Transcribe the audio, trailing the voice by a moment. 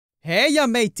Hey, ya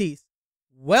mateys!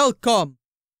 Welcome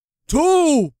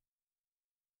to...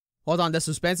 Hold on, the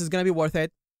suspense is gonna be worth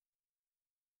it.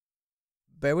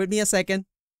 Bear with me a second.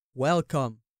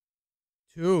 Welcome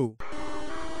to...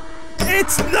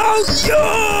 It's no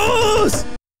use!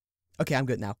 Okay, I'm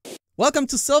good now. Welcome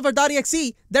to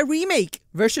Silver.exe, the remake,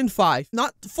 version 5.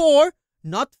 Not 4,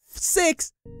 not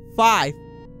 6, 5.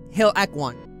 Hill Act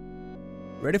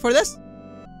 1. Ready for this?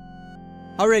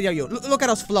 How ready are you? Look at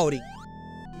us floating.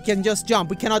 We can just jump.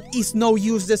 We cannot no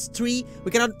use this tree.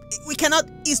 We cannot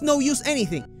no use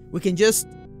anything. We can just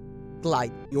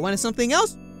glide. You wanted something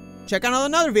else? Check out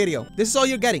another video. This is all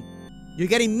you're getting. You're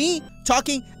getting me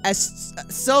talking as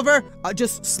Silver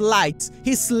just slides.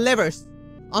 He slivers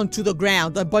onto the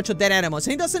ground, a bunch of dead animals.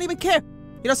 And he doesn't even care.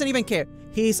 He doesn't even care.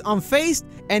 He's unfazed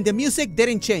and the music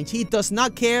didn't change. He does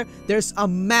not care. There's a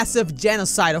massive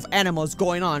genocide of animals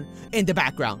going on in the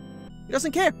background. He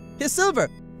doesn't care. He's Silver.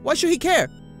 Why should he care?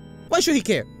 Why should he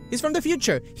care? He's from the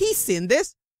future. He's seen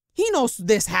this. He knows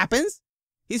this happens.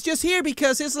 He's just here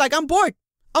because he's like, I'm bored.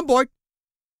 I'm bored.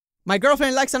 My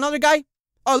girlfriend likes another guy.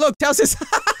 Oh, look, Tails is...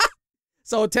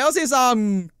 So Tails is,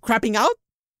 crapping out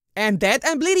and dead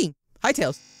and bleeding. Hi,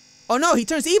 Tails. Oh, no, he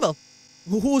turns evil.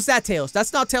 Who's that, Tails?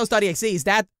 That's not Tails.exe. Is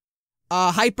that,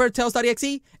 hyper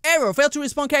Tails.exe? Error, failed to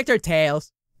respawn character,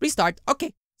 Tails. Restart.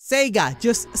 Okay. Sega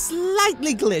just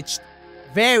slightly glitched.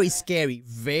 Very scary.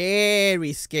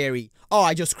 Very scary. Oh,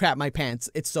 I just crapped my pants.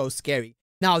 It's so scary.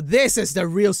 Now, this is the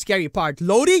real scary part.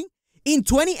 Loading in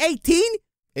 2018?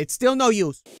 It's still no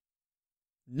use.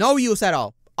 No use at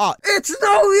all. Oh, it's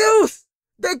no use!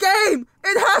 The game!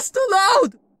 It has to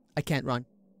load! I can't run.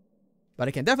 But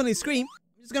I can definitely scream.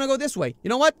 I'm just gonna go this way. You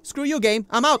know what? Screw you, game.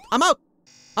 I'm out. I'm out.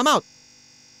 I'm out.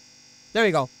 There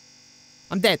we go.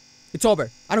 I'm dead. It's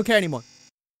over. I don't care anymore.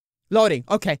 Loading.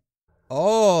 Okay.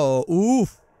 Oh,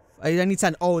 oof. I need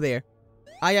an O there.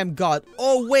 I am God.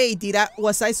 Oh, wait.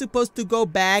 Was I supposed to go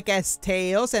back as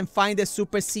Tails and find the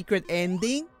super secret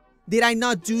ending? Did I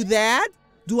not do that?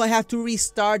 Do I have to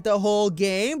restart the whole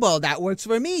game? Well, that works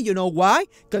for me. You know why?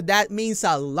 Because that means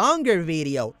a longer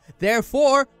video.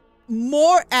 Therefore,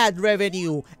 more ad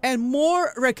revenue and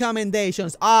more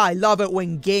recommendations. I love it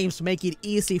when games make it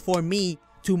easy for me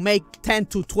to make 10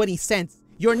 to 20 cents.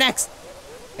 You're next.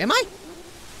 Am I?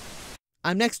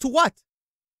 I'm next to what?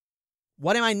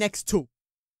 What am I next to?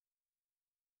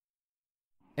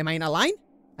 Am I in a line?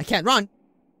 I can't run.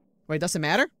 Wait, doesn't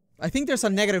matter? I think there's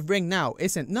a negative ring now,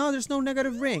 isn't? No, there's no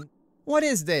negative ring. What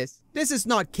is this? This is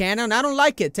not canon. I don't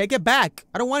like it. Take it back.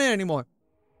 I don't want it anymore.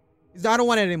 I don't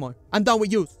want it anymore. I'm done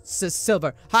with you,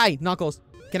 Silver. Hi, Knuckles.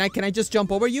 Can I just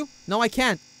jump over you? No, I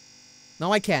can't.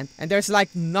 No, I can't. And there's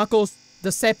like Knuckles,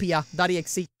 the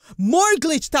sepia.exe. More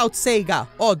glitched out Sega.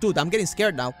 Oh, dude, I'm getting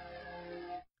scared now.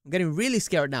 I'm getting really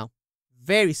scared now.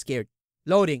 Very scared.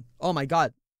 Loading. Oh my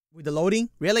god. With the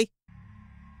loading? Really?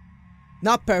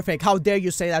 Not perfect. How dare you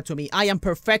say that to me? I am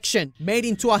perfection. Made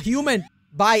into a human.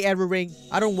 Bye, error ring.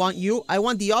 I don't want you. I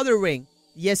want the other ring.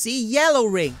 You see? Yellow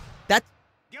ring. That...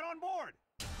 Get on board.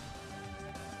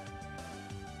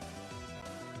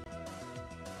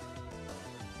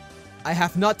 I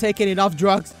have not taken enough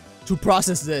drugs to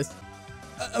process this.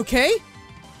 Okay?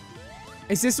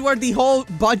 Is this where the whole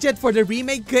budget for the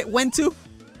remake went to?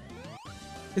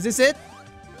 Is this it?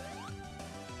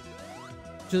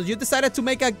 So you decided to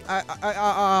make you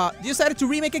decided to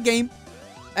remake a game,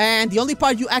 and the only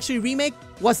part you actually remake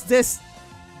was this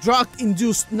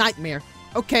drug-induced nightmare.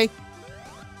 Okay.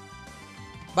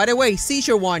 By the way,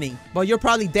 seizure warning, but you're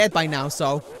probably dead by now,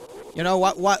 so you know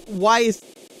what? Why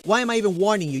am I even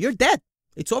warning you? You're dead.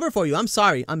 It's over for you. I'm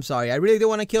sorry. I'm sorry. I really did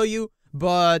want to kill you,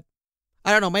 but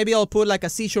I don't know. Maybe I'll put like a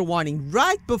seizure warning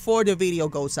right before the video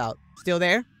goes out. Still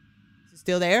there?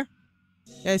 Still there?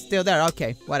 Yeah, it's still there.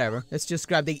 Okay, whatever. Let's just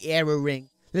grab the error ring.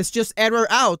 Let's just error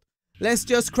out. Let's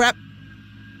just crap.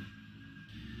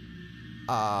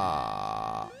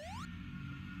 The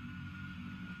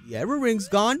error ring's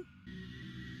gone.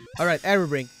 Alright, error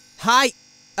ring. Hi,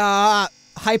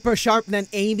 hyper sharp than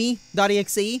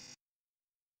amy.exe.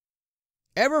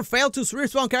 Error failed to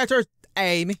respawn character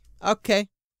Amy. Okay.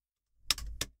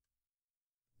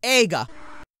 Ega.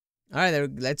 Alright,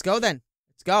 let's go then.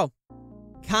 Let's go.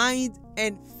 Kind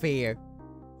and fair.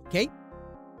 Okay?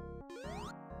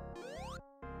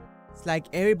 It's like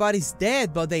everybody's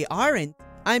dead, but they aren't.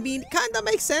 I mean, kinda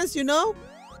makes sense, you know?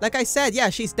 Like I said, yeah,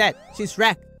 she's dead. She's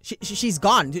wrecked. She's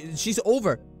gone. She's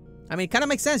over. I mean, kinda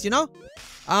makes sense, you know?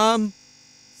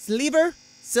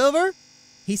 Silver,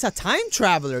 he's a time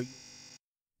traveler.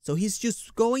 So he's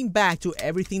just going back to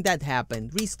everything that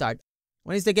happened. Restart.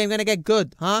 When is the game gonna get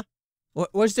good, huh?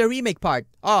 Where's the remake part?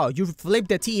 Oh, you flipped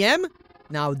the TM?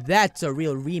 Now that's a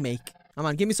real remake. Come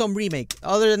on, give me some remake.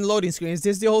 Other than loading screen, is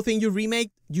this the whole thing you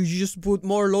remake? You just put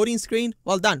more loading screen?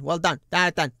 Well done, well done.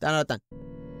 Done.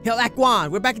 Hill Act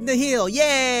 1, we're back in the hill,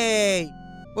 yay!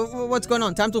 What's going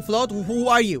on? Time to float? Who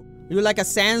are you? You're like a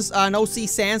Sans, an OC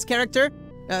Sans character?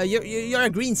 You're a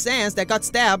green Sans that got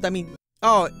stabbed. I mean,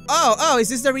 oh, is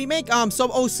this the remake?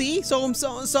 Some OC?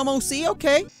 Some OC?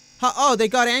 Okay. Oh, they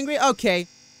got angry? Okay.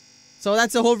 So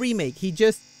that's the whole remake. He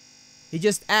just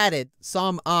added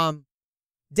some,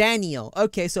 Daniel.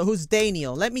 Okay, so who's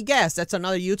Daniel? Let me guess. That's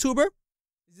another YouTuber?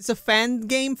 Is this a fan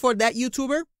game for that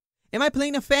YouTuber? Am I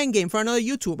playing a fan game for another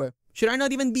YouTuber? Should I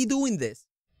not even be doing this?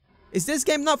 Is this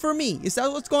game not for me? Is that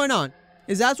what's going on?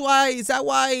 Is that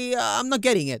why I'm not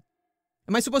getting it?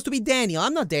 Am I supposed to be Daniel?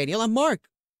 I'm not Daniel, I'm Mark.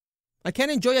 I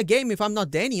can't enjoy a game if I'm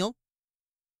not Daniel.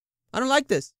 I don't like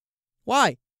this.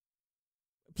 Why?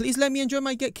 Please let me enjoy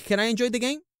my game. Can I enjoy the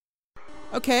game?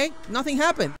 Okay, nothing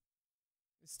happened.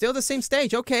 Still the same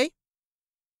stage, okay.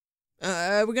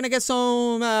 We're gonna get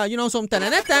some, some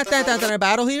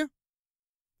battle here.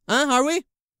 Huh, are we?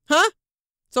 Huh?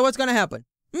 So what's gonna happen?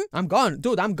 I'm gone,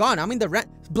 dude, I'm gone. I'm in the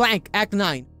blank, Act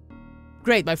 9.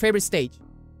 Great, my favorite stage.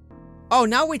 Oh,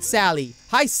 now it's Sally.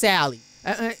 Hi, Sally.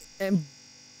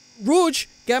 Rouge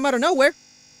came out of nowhere.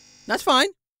 That's fine.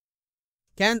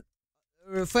 Can't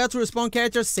fail to respond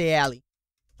character Sally.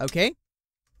 Okay.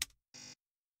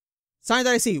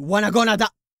 Sonic.exe. Wanna gonna die.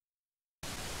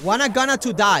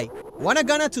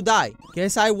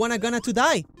 Guess I wanna gonna to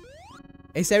die.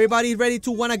 Is everybody ready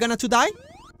to wanna gonna to die?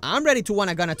 I'm ready to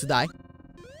wanna gonna to die.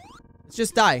 Let's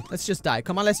just die.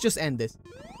 Come on, let's just end this.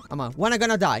 Come on, wanna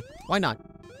gonna die. Why not?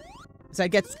 As I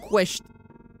get squished.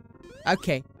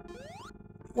 Okay.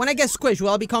 When I get squished, will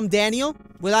I become Daniel?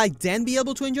 Will I then be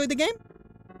able to enjoy the game?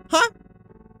 Huh?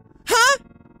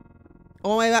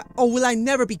 Oh my god. Or will I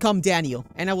never become Daniel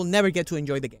and I will never get to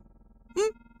enjoy the game?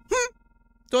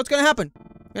 So what's gonna happen?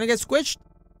 Gonna get squished?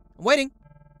 I'm waiting.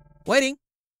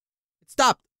 It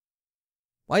stopped.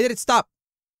 Why did it stop?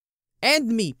 End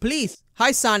me, please.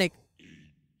 Hi, Sonic.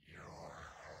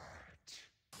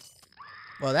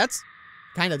 Well, that's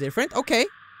kind of different. Okay.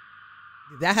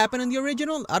 Did that happen in the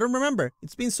original? I don't remember.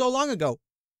 It's been so long ago.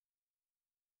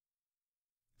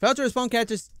 Failed to respond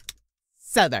characters.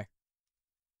 Silver.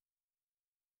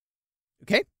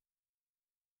 Okay.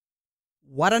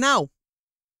 What a now?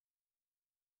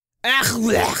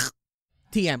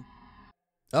 TM.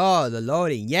 Oh, the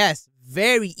loading. Yes.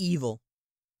 Very evil.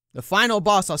 The final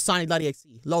boss of sonic.exe.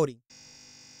 Loading.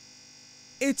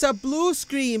 It's a blue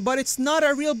screen, but it's not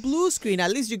a real blue screen. At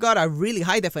least you got a really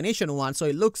high definition one, so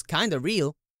it looks kinda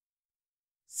real.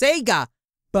 Sega,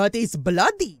 but it's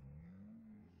bloody.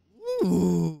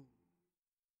 Ooh.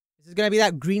 This is gonna be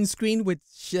that green screen with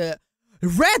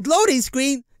red loading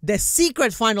screen. The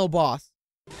secret final boss.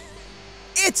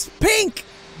 It's Pink,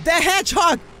 the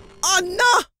Hedgehog. Oh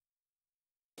no!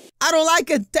 I don't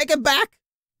like it. Take it back.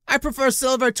 I prefer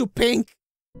Silver to Pink.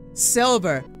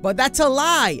 Silver, but that's a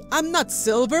lie. I'm not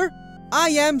Silver.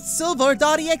 I am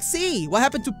Silver.exe. What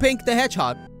happened to Pink the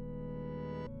Hedgehog?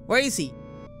 Where is he?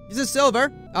 This is Silver.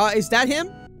 Is that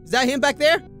him? Is that him back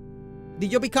there?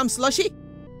 Did you become slushy?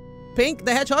 Pink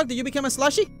the Hedgehog, did you become a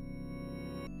slushy?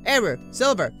 Error.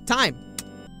 Silver. Time.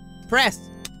 Press.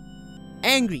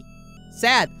 Angry.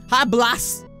 Sad. Hi,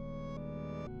 Blast.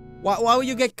 Why will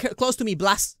you get close to me,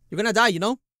 Blast? You're gonna die, you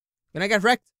know? You're gonna get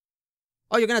wrecked.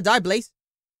 Oh, you're gonna die, Blaze.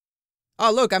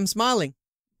 Oh, look, I'm smiling.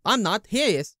 I'm not. Here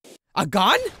he is. A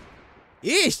gun?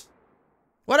 Eesh.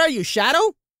 What are you,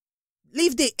 Shadow?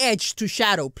 Leave the edge to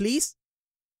Shadow, please.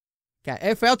 Okay,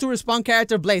 I failed to respond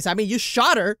character Blaze. I mean, you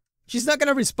shot her. She's not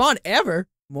gonna respond ever.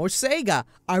 More Sega.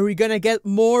 Are we gonna get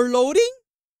more loading?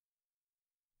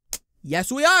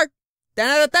 Yes, we are. 10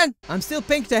 out of 10. I'm still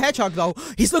Pink the Hedgehog, though.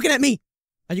 He's looking at me.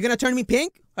 Are you gonna turn me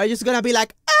pink? Or are you just gonna be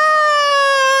like,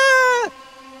 ah?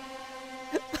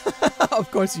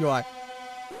 Of course you are.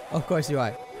 Of course you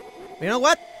are. You know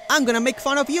what? I'm gonna make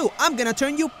fun of you. I'm gonna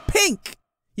turn you pink.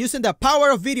 Using the power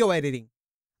of video editing.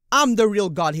 I'm the real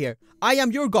god here. I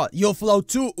am your god. You'll float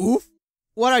too, oof.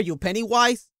 What are you,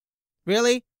 Pennywise?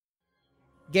 Really?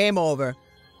 Game over.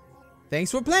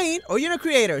 Thanks for playing. Original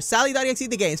creator, sally.exe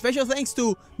the game. Special thanks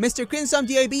to Mr. Crimson,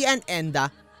 DAB, and Enda.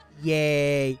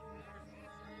 Yay.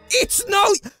 It's no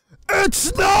use!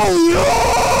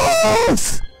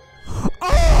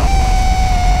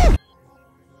 Oh!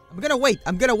 I'm gonna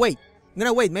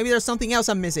wait. Maybe there's something else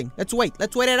I'm missing. Let's wait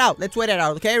it out.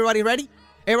 Okay, everybody ready?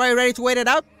 Everybody ready to wait it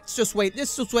out? Let's just wait a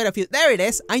few. There it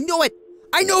is. I knew it.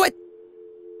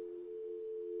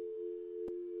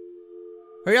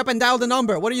 Hurry up and dial the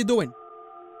number. What are you doing?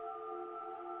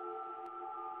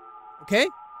 Okay.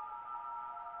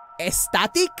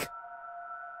 Static?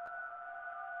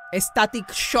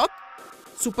 Static shock?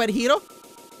 Superhero?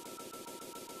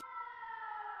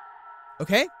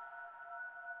 Okay?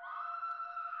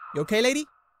 You okay, lady?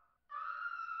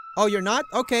 Oh, you're not?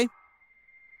 Okay.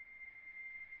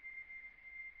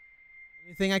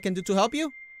 Anything I can do to help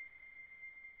you?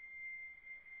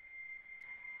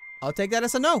 I'll take that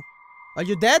as a no. Are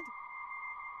you dead?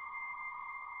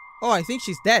 Oh, I think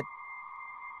she's dead.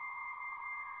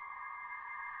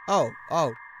 Oh.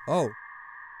 Oh,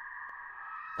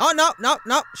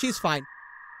 no. She's fine.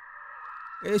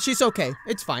 She's okay.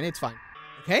 It's fine.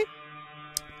 Okay?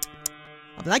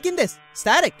 I'm liking this.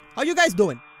 Static, how you guys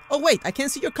doing? Oh, wait, I can't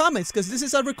see your comments because this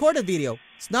is a recorded video.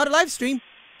 It's not a live stream.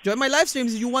 Join my live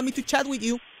streams if you want me to chat with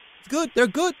you. It's good. They're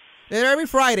good. They're every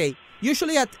Friday.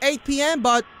 Usually at 8 p.m.,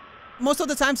 but most of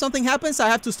the time something happens. I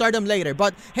have to start them later.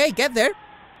 But hey, get there.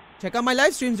 Check out my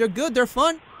live streams. They're good. They're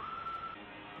fun.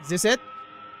 Is this it?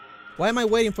 Why am I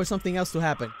waiting for something else to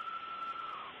happen?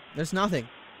 There's nothing.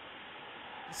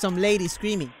 Some lady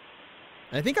screaming.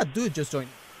 I think a dude just joined.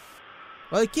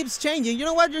 Well, it keeps changing. You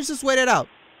know what? Just wait it out.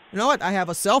 You know what? I have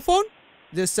a cell phone.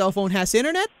 This cell phone has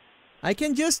internet. I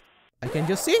can just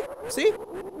see. See?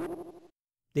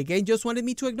 The game just wanted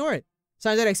me to ignore it.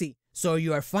 Sally.exe. So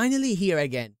you are finally here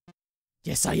again.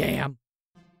 Yes, I am.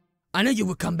 I know you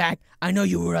will come back. I know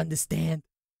you will understand.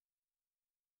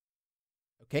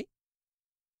 Okay?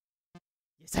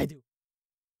 Yes, I do.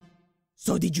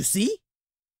 So did you see?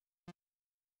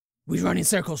 We run in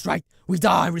circles, right? We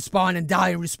die and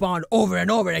respawn over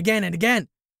and over again and again.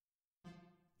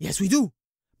 Yes, we do.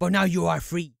 But now you are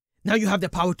free. Now you have the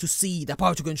power to see, the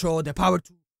power to control, the power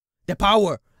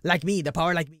like me.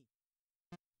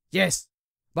 Yes.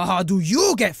 But how do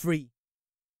you get free?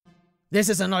 This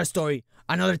is another story,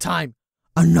 another time,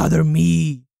 another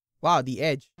me. Wow, the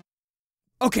edge.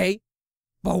 Okay,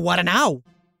 but what now?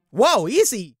 Whoa,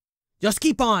 easy. Just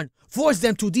keep on. Force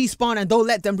them to despawn and don't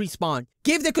let them respawn.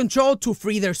 Give the control to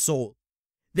free their soul.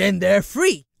 Then they're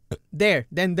free. Then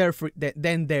they're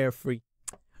free.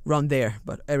 Run there,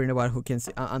 but everyone who can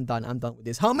see, I'm done with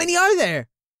this. How many are there?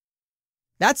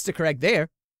 That's the correct there.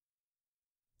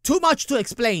 Too much to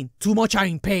explain. Too much are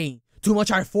in pain. Too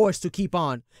much are forced to keep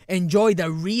on. Enjoy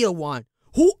the real one.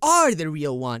 Who are the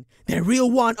real one? The real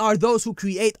one are those who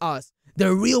create us.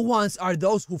 The real ones are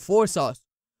those who force us.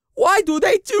 Why do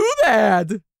they do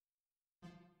that?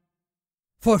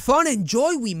 For fun and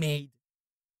joy we made.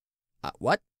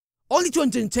 What? Only to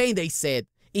entertain, they said.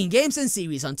 In games and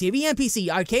series, on TV and PC,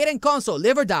 arcade and console,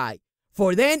 live or die.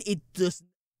 For then, it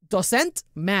doesn't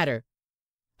matter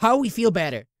how we feel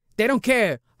better. They don't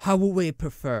care how we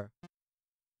prefer.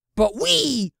 But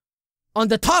we, on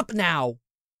the top now.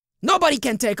 Nobody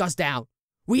can take us down.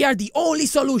 We are the only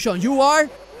solution. You are?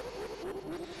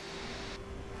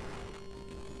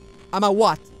 I'm a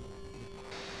what?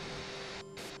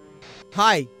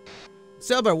 Hi.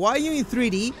 Silver, why are you in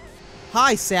 3D?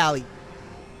 Hi, Sally.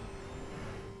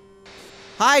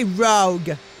 Hi,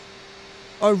 Rogue.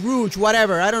 Or Rouge,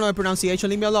 whatever. I don't know the pronunciation.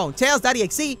 Leave me alone.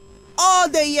 Tails.exe. All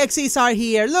the EXEs are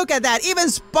here. Look at that. Even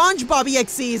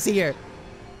SpongeBob.exe is here.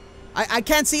 I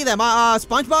can't see them.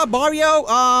 SpongeBob, Mario,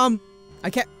 I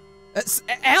can't.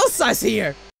 Elsa's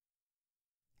here.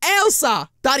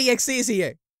 Elsa.exe is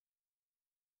here.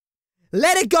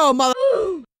 Let it go, mother.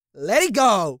 Let it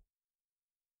go.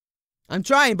 I'm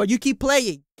trying, but you keep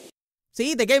playing.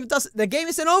 See, the game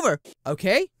isn't over.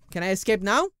 Okay, can I escape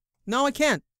now? No, I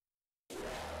can't.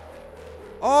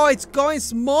 Oh, it's going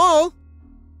small.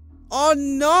 Oh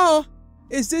no.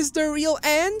 Is this the real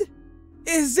end?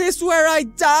 Is this where I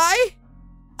die?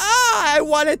 Ah, I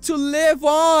wanted to live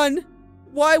on.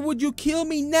 Why would you kill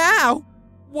me now?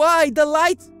 Why? The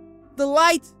light.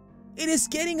 It is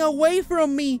getting away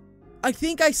from me. I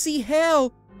think I see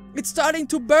hell. It's starting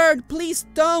to burn. Please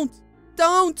don't.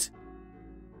 Don't.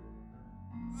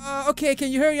 Okay,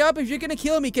 can you hurry up? If you're gonna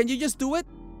kill me, can you just do it?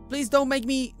 Please don't make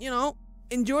me,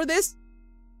 endure this.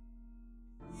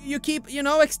 You keep,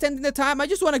 extending the time. I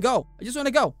just want to go.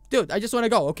 Dude, I just want to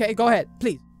go, okay? Go ahead,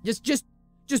 please. Just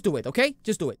do it, okay?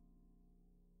 Just do it.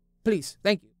 Please,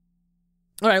 thank you.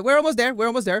 Alright, we're almost there.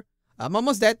 I'm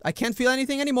almost dead. I can't feel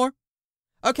anything anymore.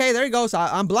 Okay, there he goes.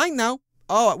 I'm blind now.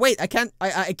 Oh, wait, I can't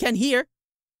hear.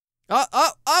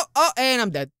 Oh, and I'm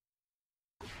dead.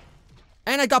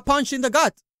 And I got punched in the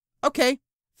gut. Okay.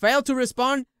 Failed to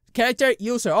respawn character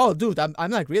user. Oh, dude,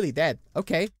 I'm like really dead.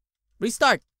 Okay.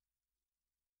 Restart.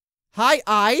 Hi,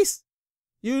 eyes.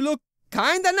 You look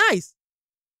kinda nice.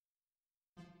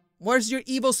 Where's your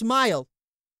evil smile?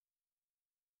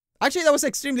 Actually, that was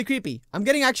extremely creepy. I'm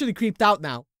getting actually creeped out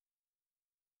now.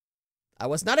 I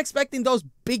was not expecting those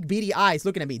big beady eyes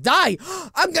looking at me. Die!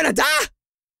 I'm gonna die!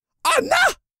 Oh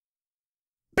no!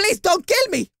 Please don't kill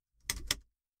me!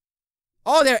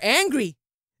 Oh, they're angry.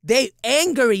 They're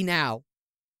angry now.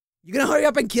 You gonna hurry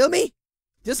up and kill me?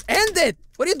 Just end it!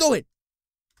 What are you doing?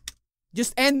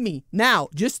 Just end me. Now.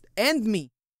 Just end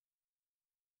me.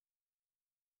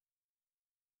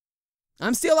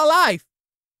 I'm still alive.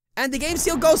 And the game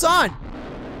still goes on.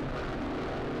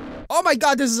 Oh my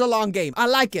god, this is a long game. I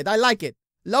like it. I like it.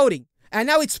 Loading. And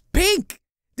now it's pink.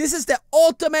 This is the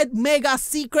ultimate mega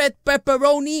secret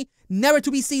pepperoni never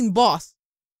to be seen boss.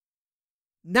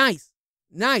 Nice.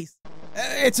 Nice.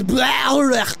 It's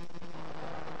blah.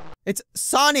 It's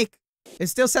Sonic. It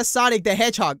still says Sonic the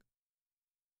Hedgehog.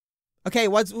 Okay,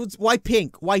 why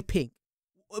pink? Why pink?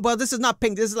 Well, this is not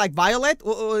pink. This is like violet.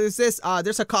 Or is this?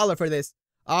 There's a color for this.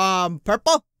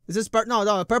 Purple? Is this purple?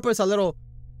 No, purple is a little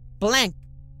blank.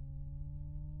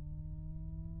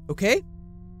 Okay.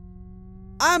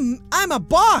 I'm a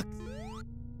box.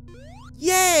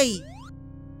 Yay!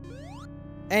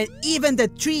 And even the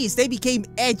trees, they became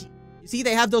edgy. You see,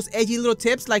 they have those edgy little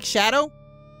tips like Shadow.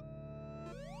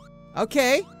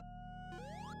 Okay.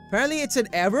 Apparently it's an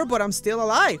error, but I'm still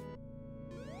alive.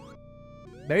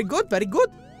 Very good, very good.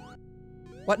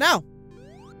 What now?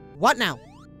 What now?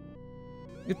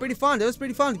 It's pretty fun. That was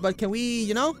pretty fun. But can we,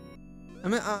 you know? I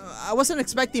mean, I wasn't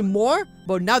expecting more,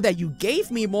 but now that you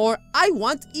gave me more, I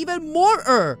want even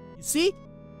more. You see?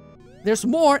 There's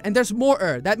more and there's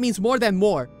more. That means more than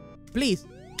more. Please,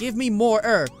 give me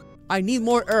more. I need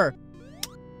more.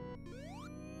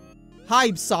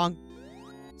 Hype song.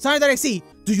 Sonic.exe,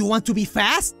 do you want to be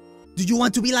fast? Do you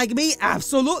want to be like me?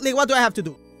 Absolutely. What do I have to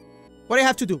do? What do I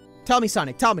have to do? Tell me,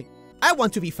 Sonic. Tell me. I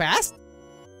want to be fast.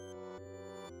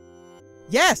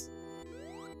 Yes.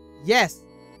 Yes.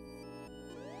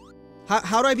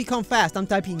 How do I become fast? I'm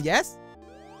typing yes.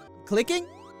 Clicking.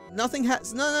 Nothing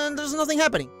has. No, there's nothing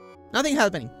happening. Nothing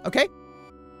happening. Okay.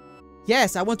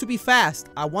 Yes, I want to be fast.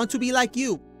 I want to be like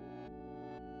you.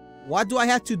 What do I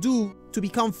have to do to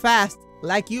become fast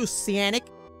like you, Sonic?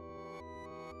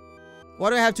 What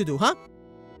do I have to do, huh?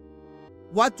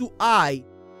 What do I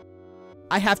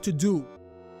have to do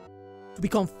to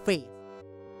become fast?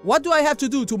 What do I have to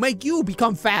do to make you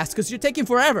become fast? Because you're taking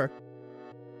forever.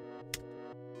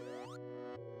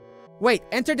 Wait,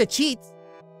 enter the cheats.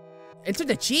 Enter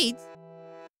the cheats?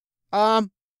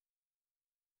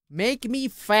 Make me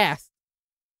fast.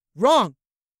 Wrong.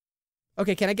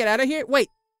 Okay, can I get out of here? Wait.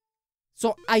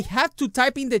 So I have to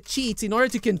type in the cheats in order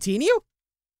to continue?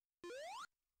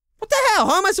 What the hell?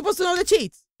 How am I supposed to know the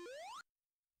cheats?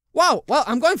 Wow, well,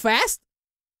 I'm going fast.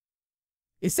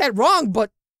 It said wrong,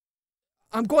 but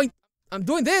I'm doing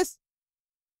this.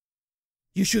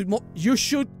 You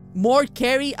should more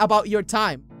care about your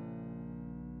time.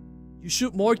 You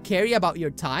should more care about your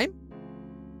time?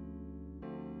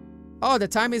 Oh, the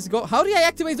time is go. How do I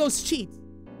activate those cheats?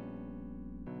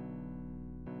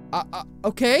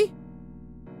 Okay.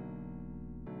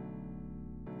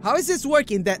 How is this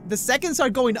working? That the seconds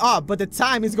are going up, but the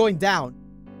time is going down.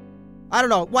 I don't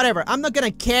know. Whatever. I'm not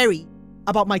gonna carry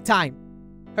about my time.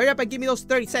 Hurry up and give me those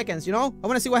 30 seconds, you know? I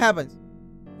wanna see what happens.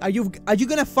 Are you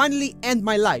gonna finally end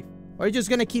my life? Or are you just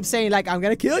gonna keep saying like, I'm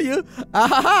gonna kill you?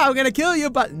 I'm gonna kill you,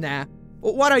 but nah.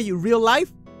 What are you, real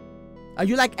life? Are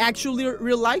you like actually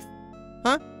real life?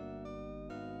 Huh?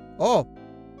 Oh.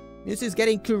 This is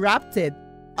getting corrupted.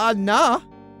 No.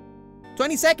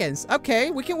 20 seconds.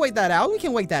 Okay, we can wait that out. We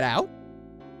can wait that out.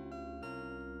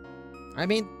 I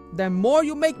mean, the more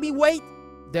you make me wait,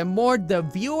 the more the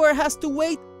viewer has to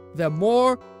wait. The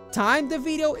more time the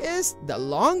video is, the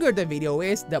longer the video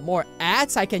is, the more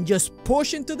ads I can just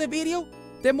push into the video,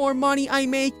 the more money I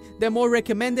make, the more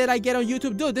recommended I get on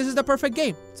YouTube. Dude, this is the perfect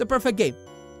game. It's the perfect game.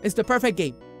 It's the perfect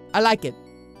game. I like it.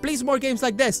 Please, more games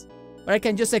like this, where I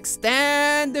can just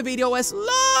extend the video as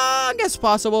long as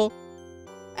possible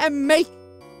and make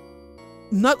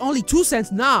not only 2 cents,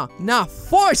 nah,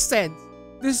 4 cents.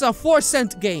 This is a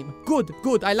 4-cent game.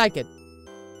 Good, I like it.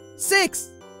 6.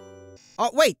 Oh,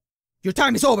 wait. Your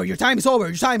time is over. Your time is over.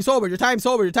 Your time is over. Your time is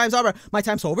over. Your time's over. My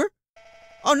time's over?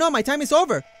 Oh no, my time is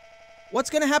over.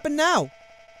 What's gonna happen now?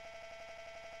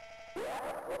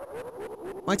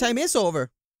 My time is over.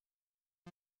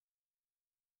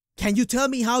 Can you tell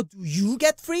me how do you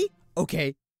get free?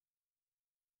 Okay.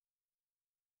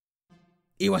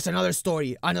 It was another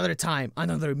story, another time,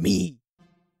 another me.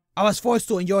 I was forced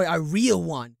to enjoy a real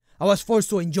one. I was forced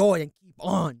to enjoy and keep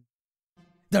on.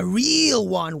 The real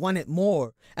one wanted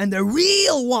more, and the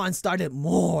real one started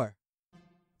more.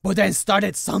 But then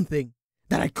started something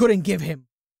that I couldn't give him.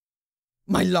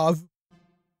 My love.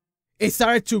 It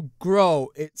started to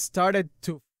grow. It started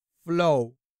to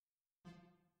flow.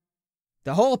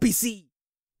 The whole PC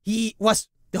was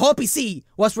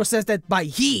processed by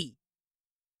he.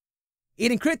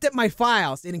 It encrypted my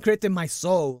files, it encrypted my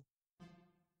soul.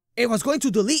 It was going to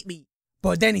delete me,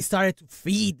 but then it started to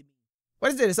feed me.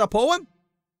 What is it? Is it a poem?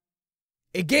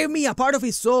 It gave me a part of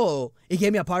his soul. It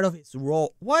gave me a part of his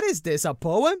role. What is this? A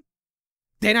poem?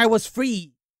 Then I was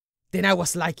free. Then I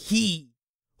was like he.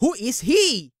 Who is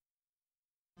he?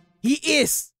 He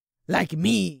is like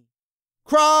me.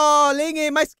 Crawling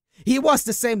in my... He was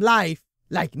the same life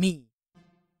like me.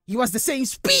 He was the same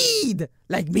speed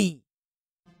like me.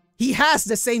 He has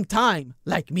the same time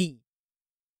like me.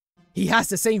 He has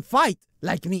the same fight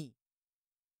like me.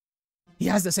 He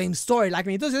has the same story like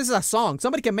me. This is a song.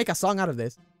 Somebody can make a song out of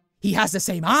this. He has the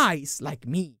same eyes like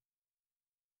me.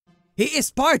 He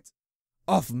is part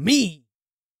of me.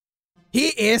 He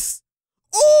is...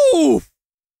 Oof!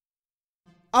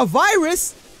 A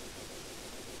virus?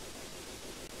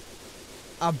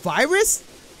 A virus?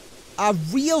 A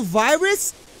real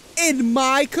virus? In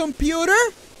my computer?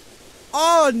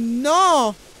 Oh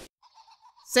no!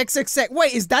 666.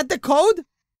 Wait, is that the code?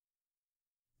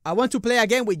 I want to play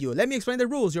again with you. Let me explain the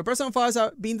rules. Your personal files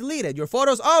are being deleted. Your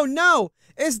photos. Oh no!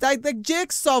 It's like the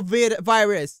jigsaw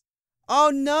virus.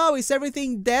 Oh no! Is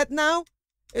everything dead now?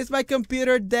 Is my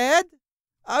computer dead?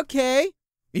 Okay.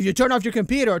 If you turn off your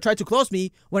computer or try to close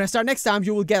me, when I start next time,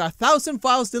 you will get 1,000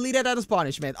 files deleted as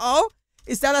punishment. Oh?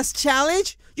 Is that a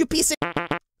challenge? You piece of...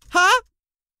 Huh?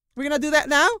 We're gonna do that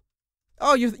now?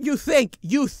 Oh, you think.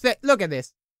 Look at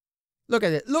this. Look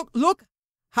at it. Look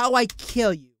how I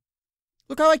kill you.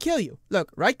 Look how I kill you.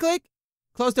 Look, right click,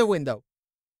 close the window.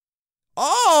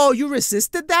 Oh, you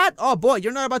resisted that? Oh boy,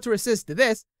 you're not about to resist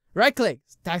this. Right click,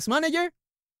 Task Manager,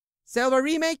 Silver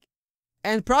Remake,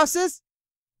 and process,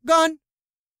 gone.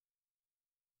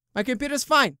 My computer's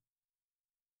fine.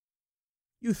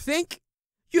 You think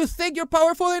you're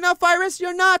powerful enough, virus?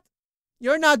 You're not.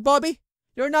 You're not, Bobby.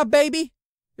 You're not, baby.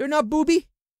 You're not, booby.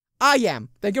 I am.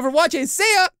 Thank you for watching.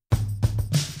 See ya!